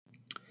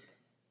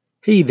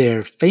Hey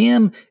there,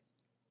 fam.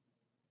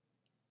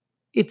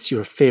 It's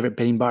your favorite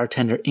betting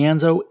bartender,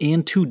 Anzo,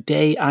 and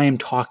today I am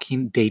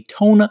talking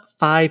Daytona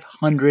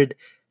 500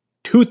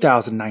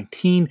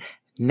 2019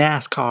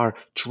 NASCAR,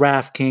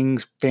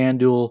 DraftKings,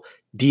 FanDuel,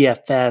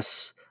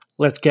 DFS.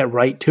 Let's get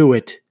right to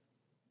it.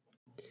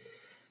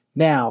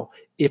 Now,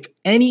 if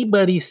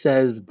anybody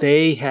says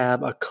they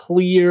have a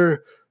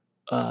clear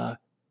uh,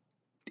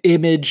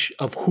 image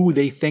of who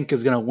they think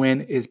is going to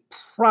win, is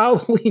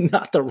probably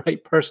not the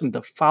right person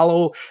to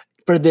follow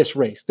for this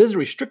race. This is a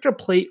restrictor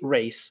plate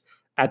race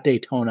at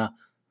Daytona.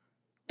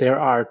 There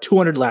are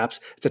 200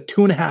 laps. It's a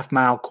 2.5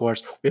 mile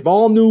course. We have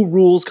all new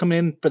rules coming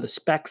in for the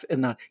specs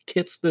and the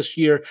kits this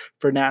year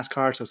for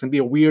NASCAR. So it's going to be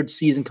a weird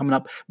season coming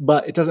up,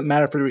 but it doesn't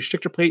matter for the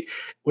restrictor plate.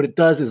 What it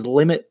does is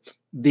limit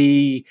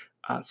the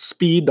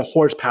speed, the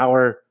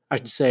horsepower, I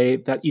should say,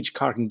 that each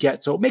car can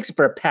get. So it makes it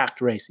for a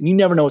packed race, and you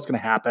never know what's going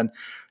to happen.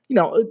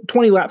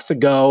 20 laps to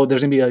go,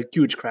 there's going to be a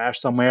huge crash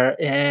somewhere,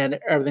 and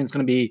everything's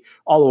going to be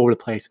all over the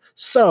place.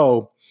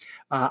 So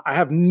I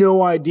have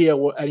no idea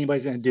what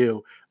anybody's going to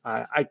do.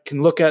 I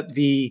can look at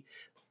the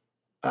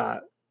we're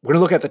going to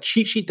look at the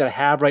cheat sheet that I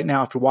have right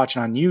now. If you're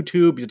watching on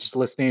YouTube, you're just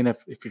listening.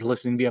 If you're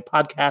listening via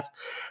podcast,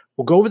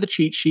 we'll go over the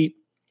cheat sheet.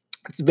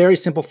 It's very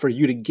simple for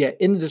you to get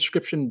in the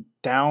description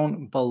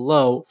down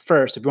below.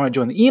 First, if you want to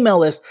join the email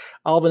list,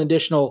 I'll have an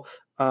additional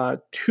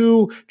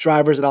 2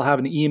 drivers that I'll have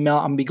in the email.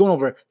 I'm going to be going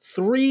over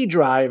 3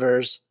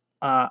 drivers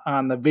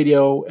on the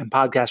video and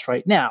podcast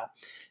right now.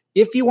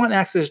 If you want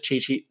access to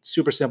cheat sheet,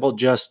 super simple.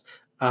 Just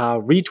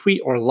retweet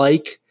or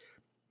like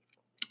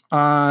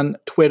on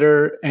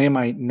Twitter any of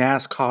my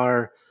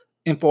NASCAR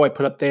info I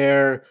put up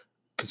there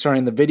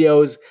concerning the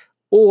videos,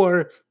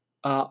 or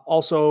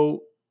also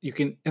you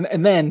can,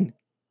 and then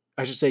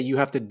I should say you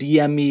have to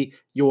DM me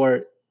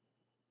your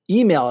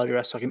email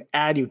address so I can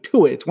add you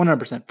to it. It's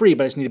 100% free,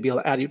 but I just need to be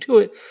able to add you to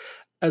it,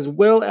 as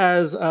well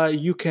as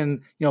you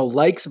can,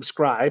 like,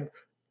 subscribe,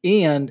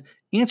 and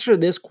answer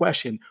this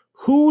question.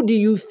 Who do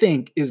you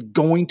think is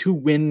going to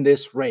win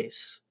this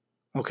race?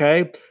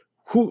 Okay.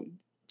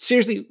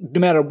 Seriously, no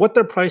matter what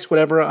their price,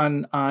 whatever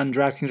on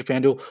DraftKings or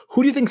FanDuel,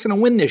 who do you think is going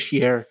to win this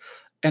year?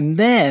 And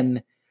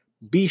then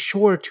be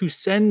sure to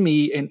send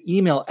me an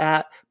email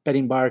at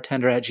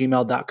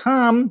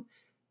bettingbartender@gmail.com.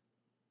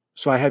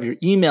 So I have your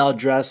email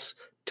address.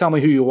 Tell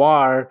me who you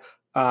are,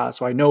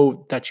 so I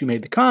know that you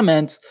made the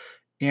comments,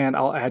 and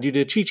I'll add you to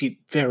the cheat sheet.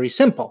 Very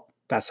simple.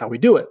 That's how we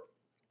do it.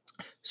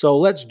 So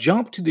let's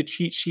jump to the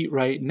cheat sheet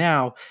right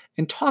now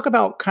and talk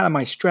about kind of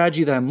my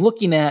strategy that I'm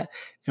looking at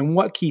and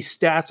what key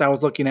stats I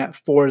was looking at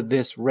for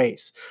this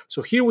race.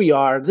 So here we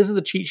are. This is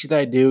the cheat sheet that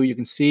I do. You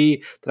can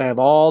see that I have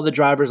all the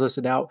drivers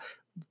listed out,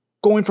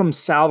 going from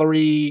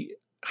salary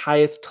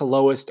highest to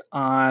lowest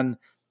on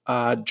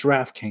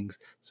DraftKings.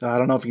 So I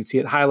don't know if you can see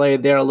it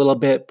highlighted there a little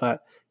bit, but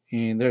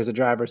there's the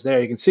drivers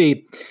there. You can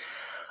see.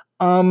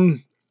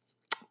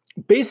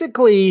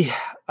 Basically, you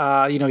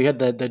had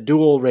the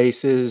dual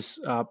races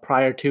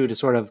prior to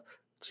sort of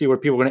see where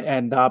people are going to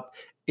end up.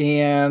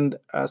 And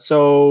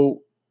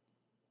so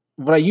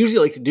what I usually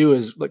like to do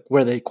is like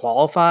where they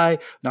qualify.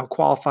 Now,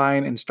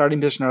 qualifying and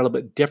starting position are a little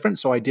bit different.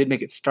 So I did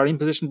make it starting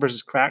position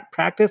versus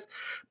practice.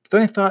 But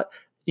then I thought,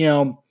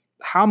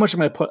 how much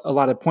am I put a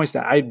lot of points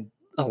that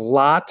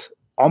almost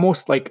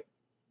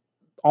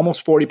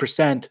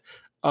 40%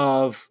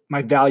 of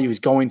my value is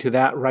going to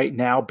that right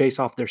now based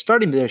off their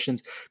starting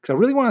positions, because I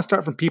really want to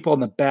start from people in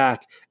the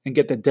back and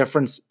get the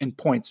difference in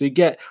points. So you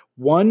get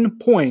 1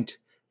 point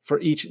for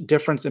each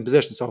difference in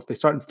position. So if they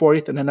start in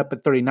 40th and end up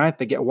at 39th,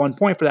 they get 1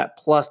 point for that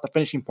plus the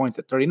finishing points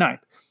at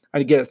 39th.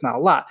 I get it's not a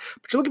lot,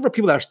 but you're looking for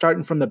people that are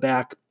starting from the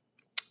back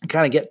and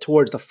kind of get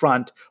towards the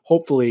front,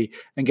 hopefully,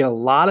 and get a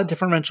lot of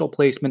differential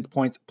placement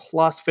points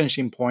plus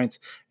finishing points.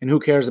 And who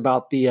cares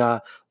about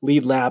the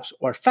lead laps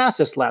or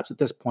fastest laps at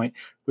this point?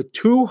 With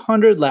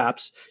 200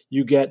 laps,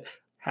 you get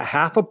a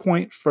half a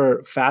point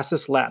for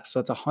fastest laps.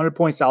 So it's 100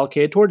 points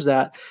allocated towards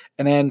that.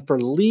 And then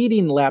for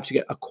leading laps, you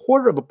get a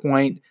quarter of a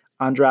point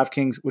on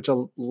DraftKings, which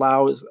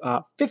allows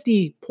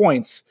 50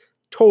 points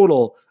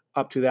total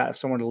up to that if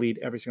someone to lead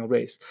every single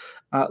race.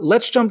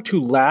 Let's jump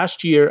to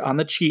last year on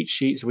the cheat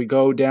sheet. So we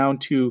go down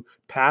to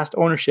past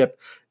ownership,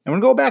 and we're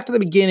going to go back to the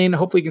beginning.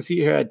 Hopefully you can see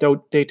here at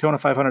Daytona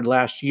 500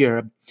 last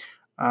year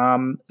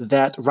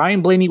that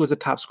Ryan Blaney was the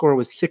top scorer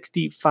with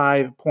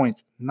 65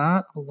 points.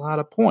 Not a lot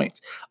of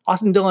points.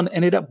 Austin Dillon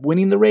ended up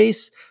winning the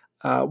race,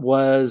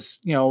 was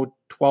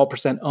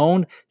 12%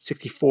 owned,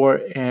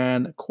 64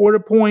 and a quarter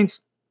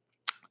points.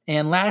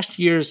 And last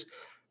year's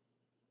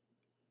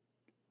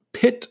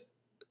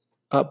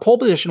pole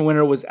position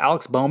winner was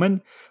Alex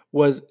Bowman,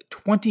 was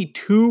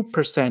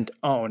 22%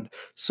 owned.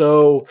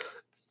 So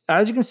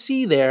as you can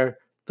see there,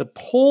 the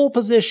pole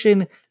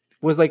position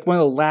was like one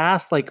of the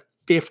last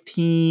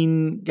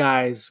 15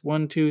 guys.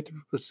 1, 2, 3,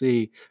 let's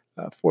see,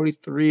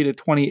 43 to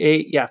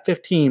 28. Yeah,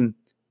 15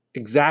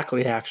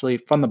 exactly, actually,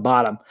 from the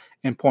bottom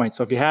in points.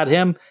 So if you had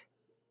him,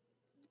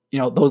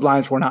 those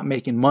lines were not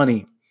making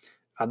money.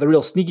 The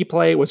real sneaky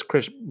play was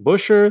Chris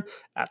Buescher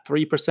at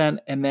 3%,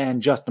 and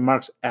then Justin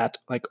Marks at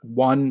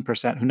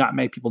 1%, who not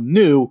many people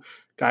knew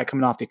guy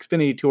coming off the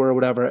Xfinity Tour or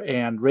whatever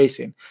and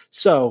racing.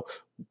 So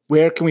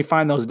where can we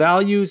find those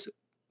values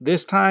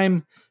this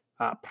time?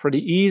 Pretty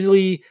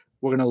easily.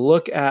 We're going to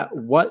look at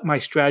what my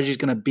strategy is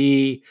going to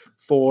be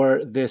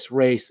for this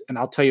race. And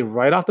I'll tell you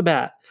right off the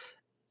bat,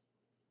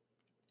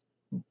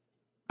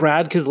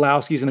 Brad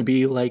Keselowski is going to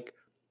be like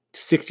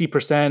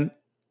 60%,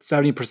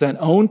 70%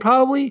 owned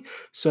probably.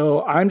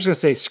 So I'm just going to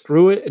say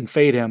screw it and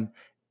fade him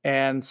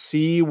and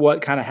see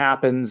what kind of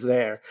happens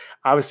there.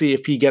 Obviously,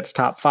 if he gets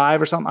top 5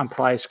 or something, I'm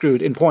probably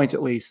screwed in points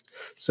at least.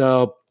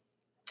 So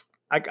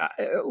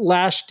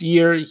last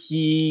year,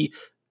 he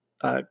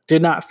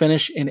did not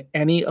finish in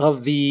any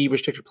of the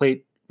restrictor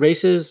plate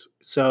races.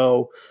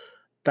 So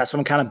that's what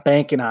I'm kind of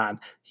banking on.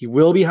 He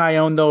will be high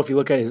owned, though, if you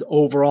look at his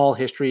overall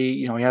history.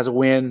 He has a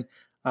win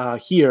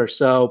here.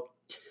 So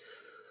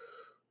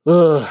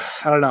I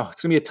don't know.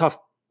 It's going to be a tough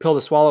pill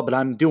to swallow, but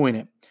I'm doing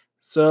it.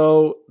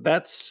 So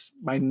that's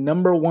my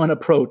number one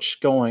approach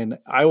going.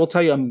 I will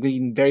tell you, I'm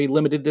being very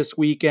limited this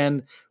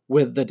weekend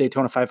with the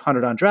Daytona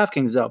 500 on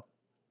DraftKings, though.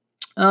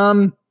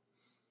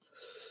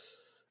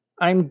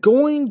 I'm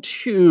going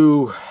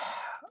to,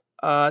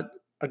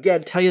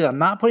 again, tell you that I'm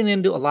not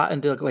putting a lot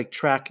into like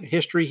track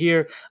history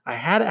here. I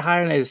had it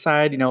higher and I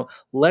decided,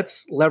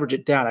 let's leverage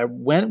it down. I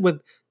went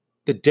with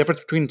the difference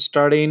between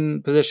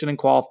starting position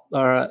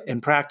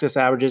and practice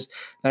averages.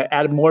 I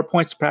added more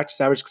points to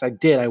practice average because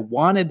I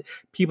wanted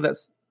people that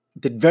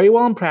did very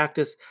well in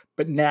practice,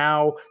 but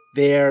now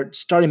their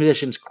starting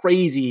position is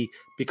crazy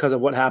because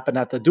of what happened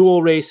at the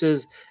dual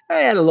races. I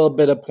had a little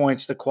bit of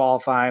points to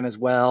qualifying as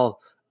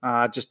well,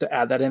 just to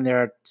add that in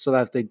there so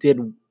that if they did,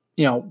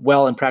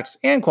 well in practice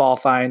and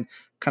qualifying,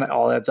 kind of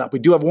all adds up. We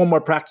do have one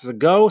more practice to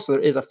go, so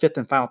there is a 5th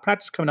and final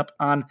practice coming up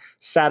on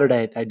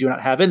Saturday that I do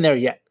not have in there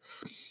yet.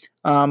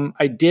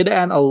 I did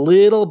add a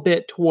little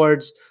bit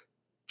towards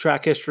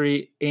track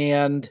history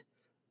and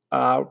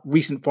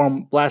recent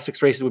form. Last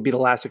 6 races would be the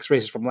last 6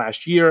 races from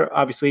last year.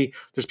 Obviously,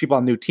 there's people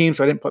on new teams,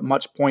 so I didn't put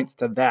much points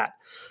to that.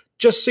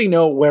 Just so you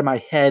know where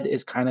my head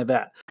is kind of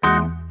at.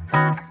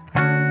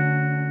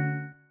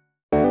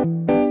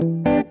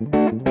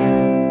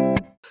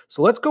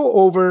 So let's go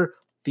over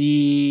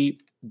the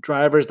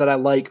drivers that I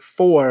like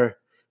for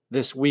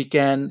this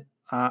weekend.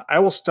 I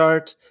will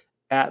start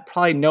at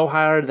probably no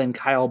higher than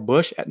Kyle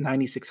Busch at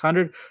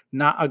 9,600.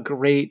 Not a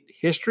great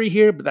history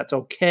here, but that's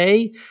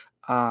okay.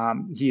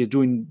 He is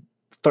doing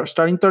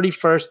starting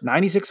 31st,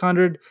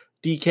 9,600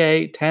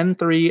 DK,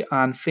 10-3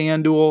 on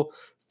FanDuel,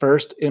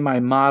 first in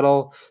my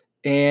model.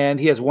 And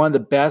he has one of the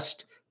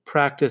best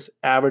practice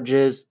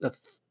averages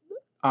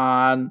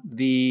on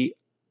the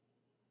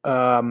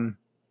out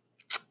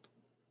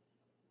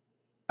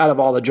of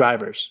all the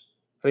drivers.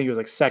 I think he was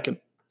like second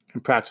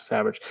in practice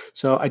average.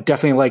 So I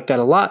definitely like that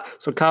a lot.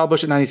 So Kyle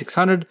Busch at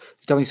 9,600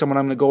 is definitely someone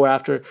I'm going to go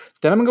after.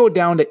 Then I'm going to go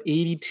down to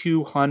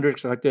 8,200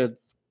 because I like to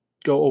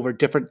go over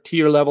different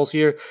tier levels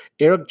here.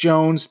 Eric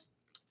Jones,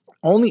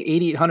 only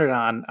 8,800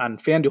 on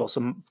FanDuel,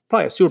 so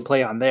probably a super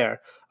play on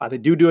there. They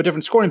do a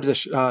different scoring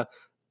position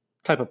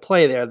type of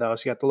play there, though,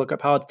 so you have to look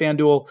up how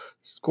FanDuel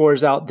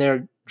scores out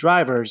their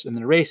drivers in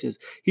the races.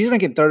 He's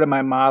ranking 3rd in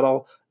my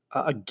model.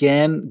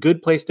 Again,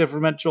 good place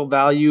differential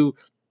value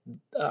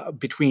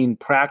between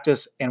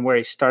practice and where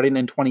he's starting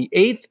in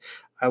 28th.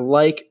 I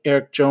like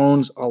Eric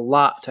Jones a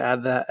lot to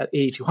add that at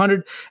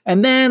 8,200.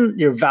 And then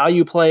your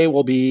value play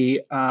will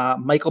be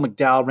Michael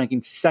McDowell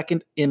ranking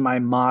 2nd in my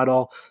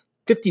model,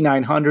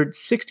 5,900,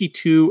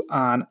 62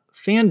 on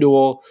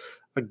FanDuel.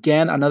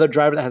 Again, another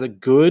driver that has a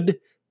good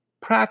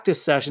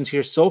practice sessions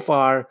here so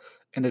far,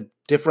 and the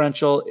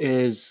differential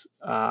is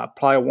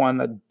probably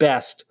one of the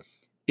best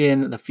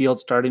in the field,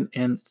 starting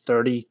in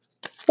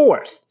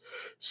 34th.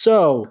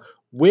 So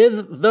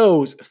with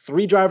those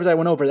 3 drivers I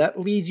went over, that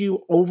leaves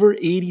you over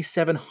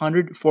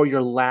 8,700 for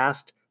your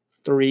last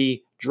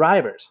 3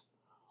 drivers.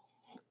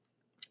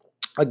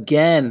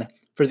 Again,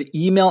 for the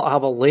email, I'll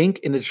have a link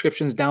in the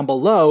descriptions down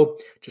below.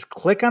 Just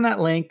click on that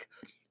link,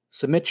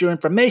 submit your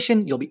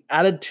information. You'll be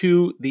added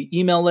to the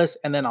email list,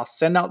 and then I'll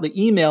send out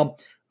the email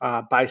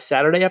by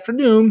Saturday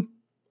afternoon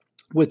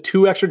with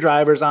 2 extra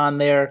drivers on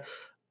there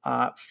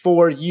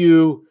for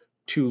you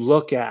to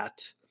look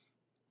at.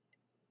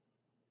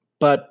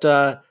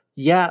 But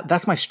yeah,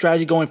 that's my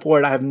strategy going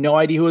forward. I have no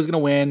idea who is going to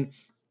win.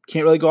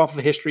 Can't really go off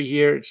of history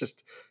here. It's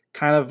just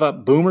kind of a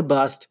boom or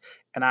bust.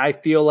 And I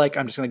feel like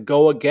I'm just going to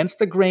go against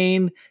the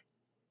grain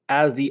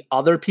as the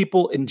other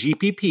people in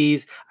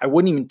GPPs. I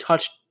wouldn't even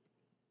touch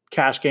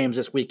cash games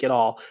this week at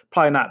all.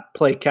 Probably not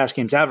play cash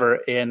games ever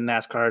in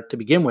NASCAR to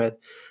begin with,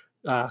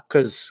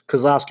 because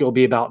Keselowski will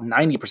be about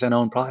 90%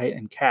 owned probably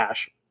in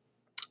cash.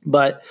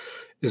 But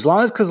as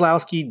long as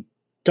Keselowski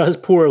does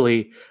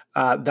poorly,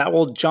 that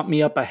will jump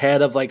me up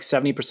ahead of like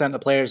 70% of the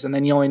players. And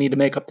then you only need to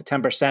make up the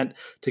 10%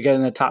 to get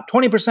in the top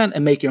 20%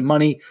 and make your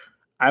money.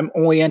 I'm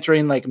only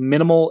entering like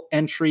minimal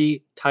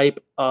entry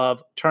type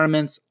of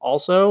tournaments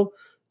also.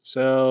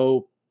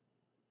 So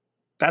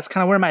that's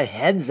kind of where my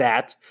head's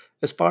at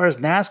as far as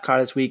NASCAR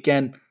this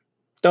weekend.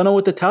 Don't know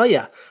what to tell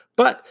you.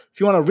 But if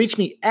you want to reach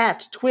me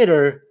at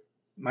Twitter,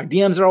 My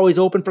DMs are always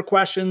open for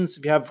questions.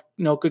 If you have,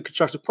 good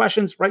constructive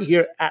questions, right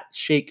here at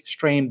Shake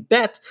Strain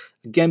Bet.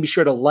 Again, be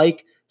sure to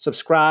like,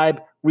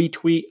 subscribe,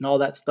 retweet, and all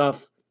that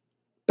stuff.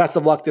 Best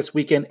of luck this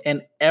weekend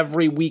and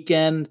every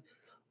weekend.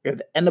 We have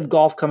the end of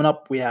golf coming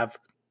up. We have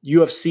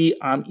UFC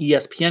on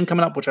ESPN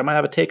coming up, which I might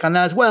have a take on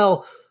that as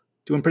well.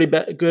 Doing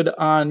pretty good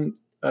on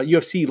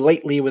UFC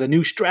lately with a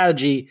new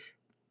strategy.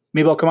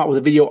 Maybe I'll come out with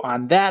a video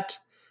on that.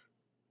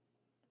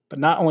 But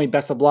not only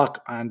best of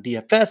luck on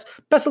DFS,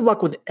 best of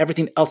luck with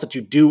everything else that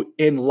you do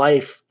in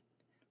life.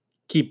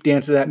 Keep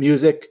dancing to that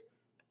music.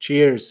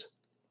 Cheers.